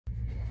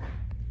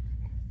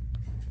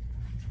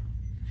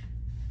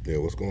Yeah,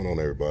 what's going on,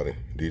 everybody?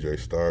 DJ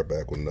Star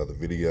back with another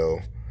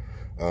video,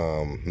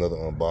 another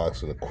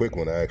unboxing, a quick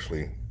one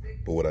actually.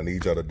 But what I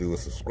need y'all to do is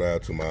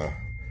subscribe to my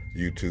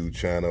YouTube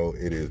channel.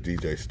 It is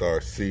DJ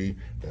Star C.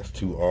 That's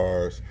 2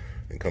 R's,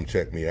 and come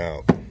check me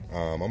out.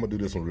 I'm gonna do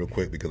this one real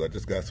quick because I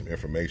just got some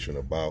information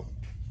about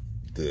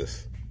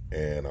this,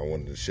 and I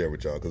wanted to share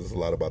with y'all because there's a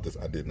lot about this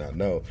I did not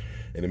know,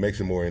 and it makes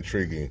it more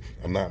intriguing.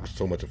 I'm not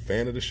so much a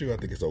fan of the shoe. I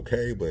think it's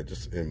okay, but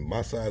just in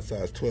my size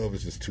 12,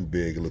 it's just too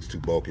big. It looks too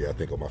bulky, I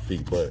think, on my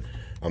feet, but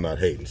I'm not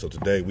hating. So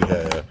today we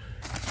have a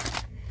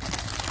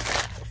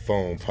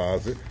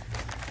Foamposite,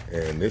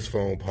 and this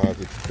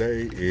Foamposite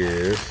today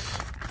is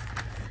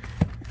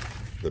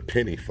the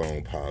penny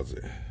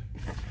Foamposite.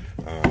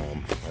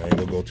 I ain't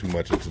gonna go too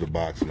much into the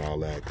box and all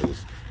that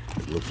because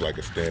it looks like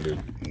a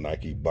standard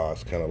Nike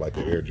box, kind of like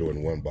the Air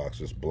Jordan 1 box,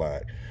 just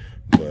black.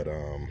 But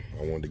I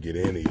wanted to get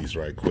in these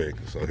right quick.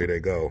 So here they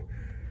go.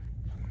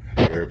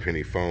 Air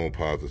penny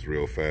Foamposites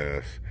real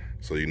fast,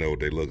 so you know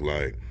what they look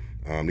like.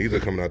 These are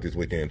coming out this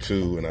weekend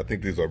too, and I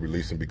think these are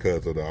releasing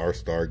because of the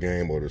All-Star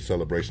game or the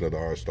celebration of the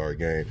All-Star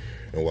game.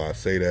 And why I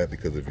say that,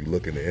 because if you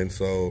look in the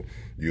insole,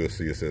 you'll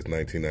see it says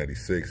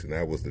 1996, and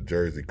that was the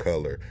jersey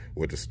color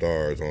with the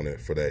stars on it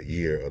for that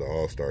year of the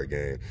All-Star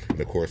game. And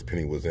of course,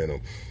 Penny was in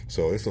them.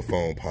 So it's a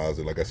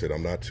Foamposite. Like I said,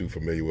 I'm not too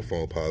familiar with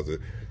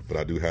Foamposite, but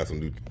I do have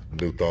some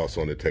new thoughts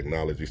on the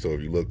technology. So if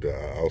you look, the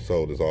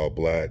outsole is all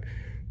black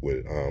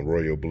with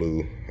royal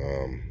blue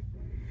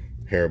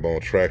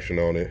herringbone traction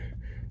on it.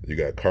 You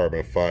got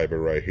carbon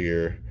fiber right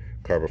here,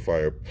 carbon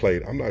fiber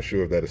plate. I'm not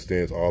sure if that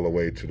extends all the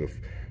way to the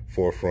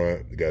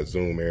forefront. You got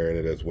zoom air in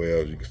it as well,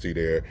 as you can see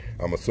there.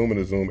 I'm assuming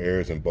the zoom air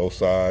is in both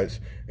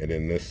sides, and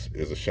then this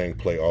is a shank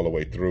plate all the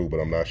way through, but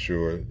I'm not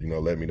sure. You know,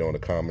 let me know in the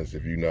comments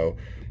if you know.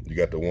 You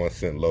got the 1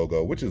 cent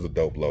logo, which is a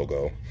dope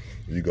logo.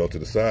 You go to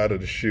the side of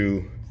the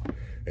shoe,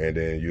 and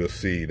then you'll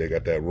see they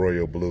got that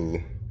royal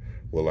blue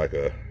with like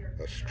a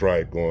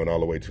stripe going all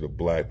the way to the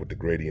black with the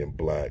gradient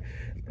black.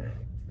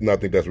 And I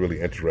think that's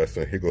really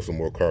interesting. Here goes some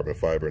more carbon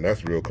fiber, and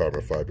that's real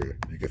carbon fiber.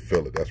 You can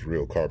feel it. That's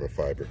real carbon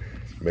fiber.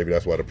 Maybe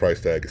that's why the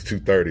price tag is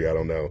 $230. I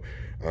don't know.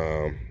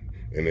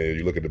 And then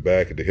you look at the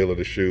back, at the heel of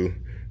the shoe.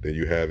 Then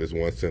you have his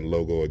 1 cent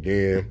logo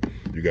again.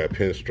 You got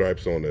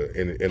pinstripes on the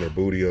inner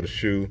booty of the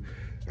shoe.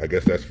 I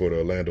guess that's for the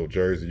Orlando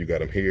jersey. You got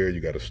them here.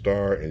 You got a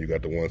star, and you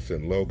got the 1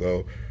 cent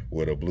logo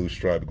with a blue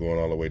stripe going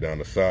all the way down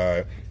the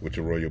side with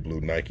your royal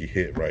blue Nike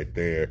hit right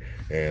there.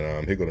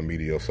 And here go the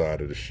medial side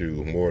of the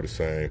shoe. More of the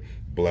same.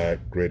 Black,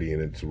 gritty,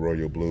 and it's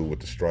royal blue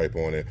with the stripe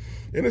on it.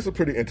 And it's a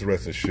pretty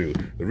interesting shoe.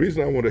 The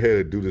reason I went ahead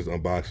and do this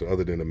unboxing,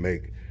 other than to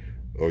make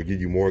or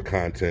give you more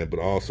content, but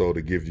also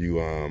to give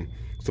you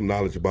some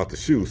knowledge about the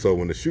shoe. So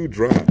when the shoe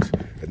dropped,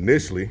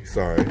 initially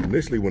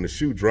when the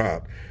shoe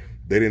dropped,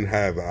 they didn't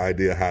have an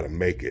idea how to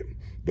make it,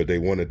 but they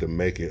wanted to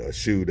make it a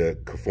shoe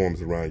that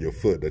conforms around your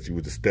foot, that you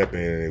would just step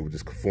in and it would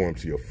just conform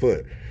to your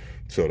foot.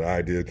 So the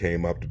idea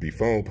came up to be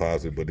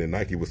Foamposite, but then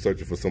Nike was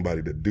searching for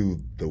somebody to do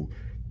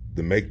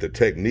to make the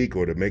technique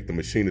or to make the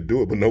machine to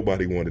do it, but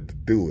nobody wanted to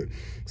do it.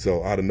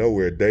 So out of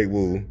nowhere,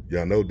 Daewoo,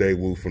 y'all know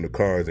Daewoo from the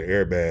cars and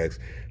airbags,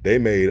 they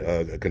made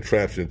a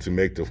contraption to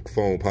make the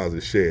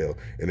Foamposite shell,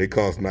 and it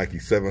cost Nike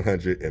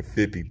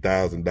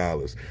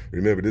 $750,000.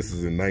 Remember, this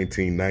is in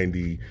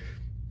 1990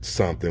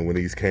 something when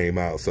these came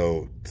out.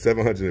 So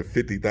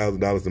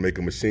 $750,000 to make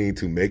a machine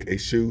to make a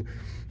shoe,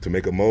 to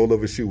make a mold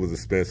of a shoe was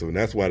expensive, and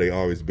that's why they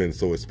always been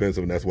so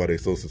expensive, and that's why they're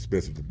so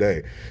expensive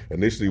today.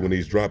 Initially, when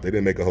these dropped, they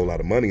didn't make a whole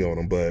lot of money on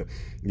them, but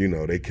you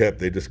know, they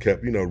just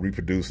kept, you know,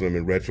 reproducing them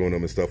and retroing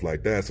them and stuff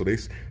like that. So they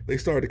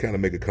started to kind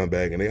of make a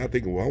comeback, and I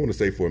think, well, I want to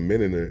say for a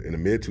minute in the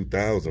mid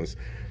 2000s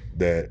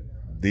that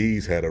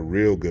these had a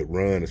real good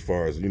run as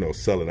far as, you know,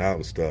 selling out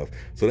and stuff.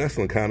 So that's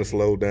one kind of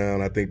slowed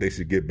down. I think they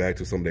should get back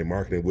to some of their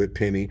marketing with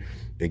Penny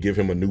and give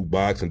him a new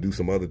box and do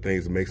some other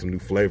things and make some new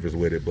flavors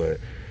with it. But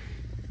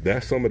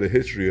that's some of the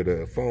history of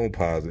the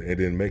Foamposite. And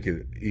then make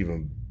it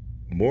even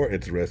more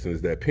interesting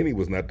is that Penny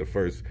was not the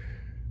first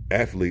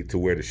athlete to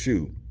wear the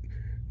shoe.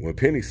 When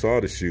Penny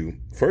saw the shoe,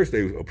 first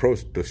they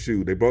approached the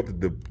shoe. They brought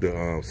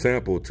the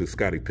sample to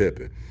Scottie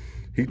Pippen.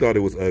 He thought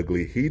it was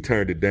ugly. He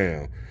turned it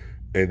down.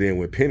 And then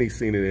when Penny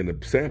seen it in the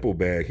sample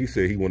bag, he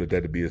said he wanted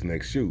that to be his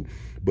next shoe.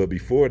 But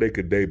before they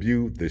could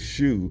debut the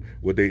shoe,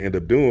 what they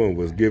ended up doing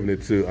was giving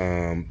it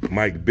to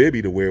Mike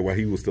Bibby to wear while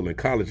he was still in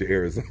college in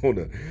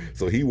Arizona.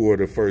 So he wore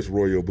the first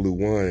royal blue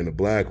one and the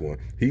black one.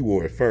 He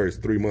wore it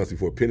first 3 months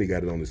before Penny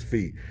got it on his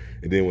feet.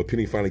 And then when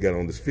Penny finally got it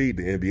on his feet,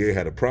 the NBA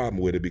had a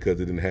problem with it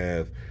because it didn't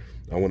have,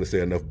 I want to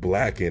say, enough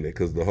black in it,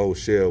 because the whole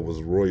shell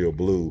was royal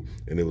blue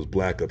and it was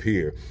black up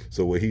here.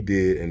 So what he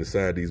did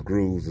inside these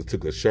grooves is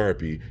took a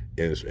Sharpie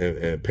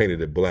and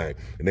painted it black.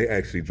 And they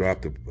actually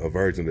dropped a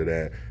version of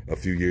that a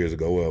few years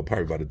ago, well,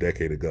 probably about a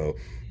decade ago,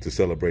 to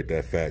celebrate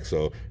that fact.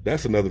 So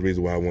that's another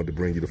reason why I wanted to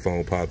bring you the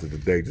Foamposite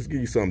today. Just give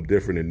you something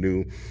different and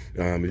new.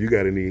 If you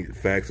got any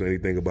facts or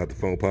anything about the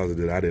Foamposite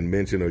that I didn't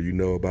mention or you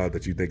know about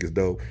that you think is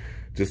dope,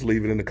 just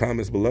leave it in the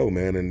comments below,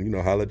 man. And, you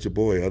know, holla at your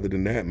boy. Other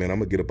than that, man, I'm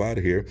going to get up out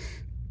of here.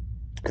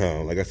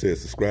 Like I said,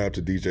 subscribe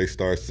to DJ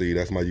Star C.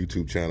 That's my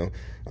YouTube channel.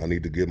 I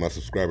need to get my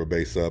subscriber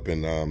base up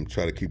and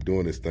try to keep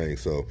doing this thing.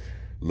 So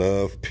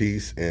love,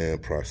 peace,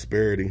 and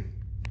prosperity.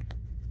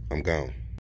 I'm gone.